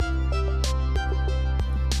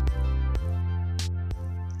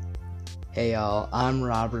Hey y'all, I'm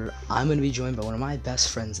Robert. I'm going to be joined by one of my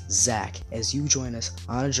best friends, Zach, as you join us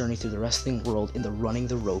on a journey through the wrestling world in the Running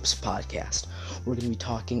the Ropes podcast. We're going to be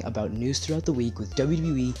talking about news throughout the week with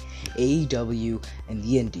WWE, AEW, and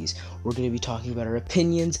the Indies. We're going to be talking about our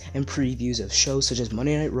opinions and previews of shows such as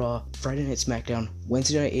Monday Night Raw, Friday Night SmackDown,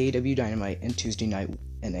 Wednesday Night AEW Dynamite, and Tuesday Night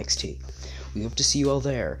NXT. We hope to see you all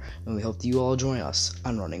there, and we hope that you all join us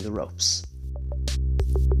on Running the Ropes.